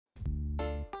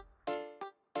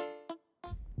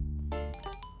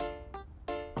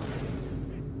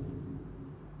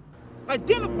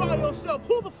Identify yourself.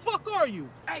 Who the fuck are you?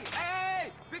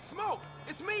 Hey, Big Smoke.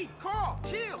 It's me, Carl.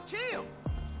 Chill.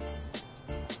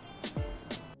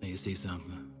 Now you see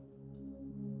something?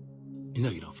 You know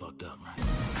you done fucked up, right?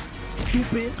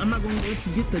 Stupid, I'm not gonna let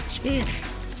you get the chance.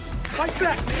 Fight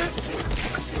back, nigga.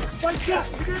 Fight back,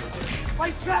 nigga.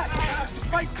 Fight back.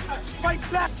 Fight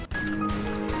back.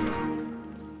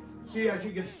 See, as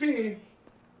you can see,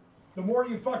 the more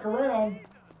you fuck around,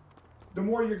 the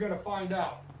more you're gonna find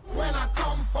out. When I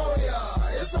come for ya,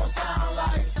 it's gonna sound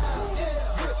like,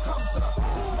 here comes the,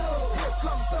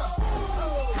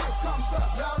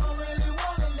 y'all don't really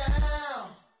want it now.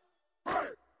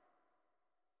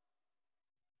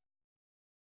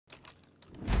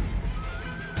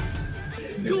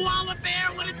 Koala bear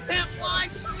with a temp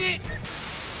like shit.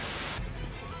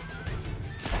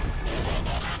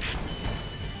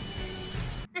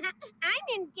 I'm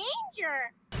in danger.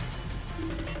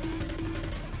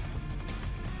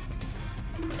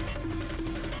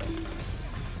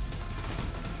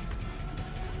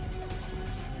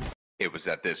 It was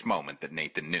at this moment that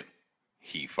Nathan knew.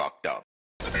 He fucked up.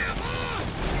 If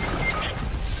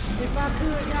I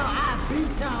could, y'all, I'd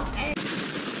beat y'all ass.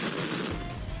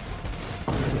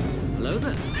 Hello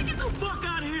there. Get the fuck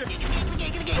out of here!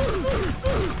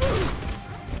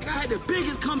 I had the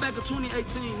biggest comeback of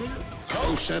 2018, nigga.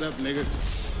 Oh, shut up, nigga.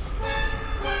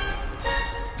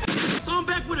 So I'm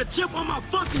back with a chip on my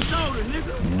fucking shoulder,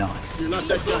 nigga. Nice. You're not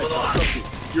that guy. Trust me.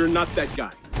 You're not that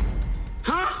guy.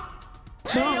 Huh?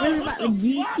 Boy, I'm really about to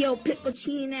get your pickle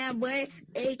chin that boy.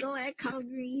 They go at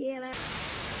Calgary here.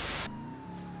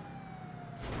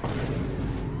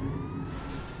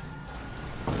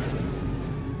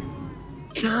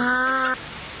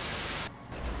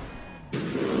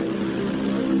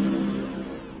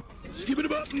 Skip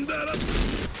it up and that up.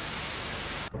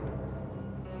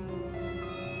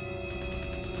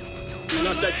 You're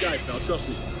not that guy, pal. Trust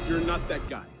me. You're not that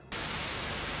guy.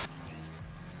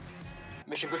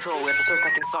 Mission Control, we have a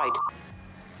suspect inside.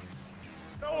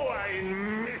 No, I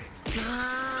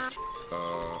missed.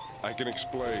 I can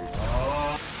explain.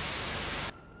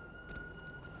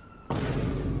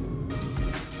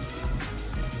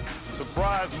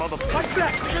 Surprise, motherfucker. Fight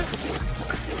back, nigga.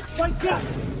 Fight back.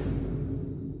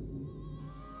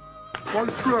 Fight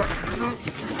back, nigga.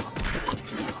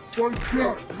 Fight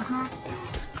back, nigga.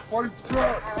 Fight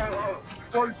back.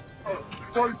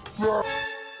 Fight back.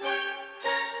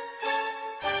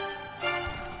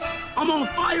 I'm on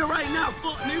fire right now,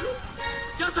 fuck nigga.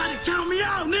 Y'all trying to count me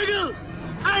out, nigga.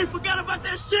 I ain't forgot about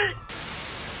that shit.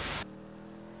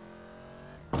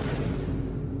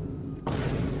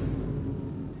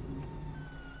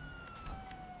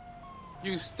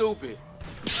 You stupid.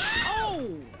 Oh!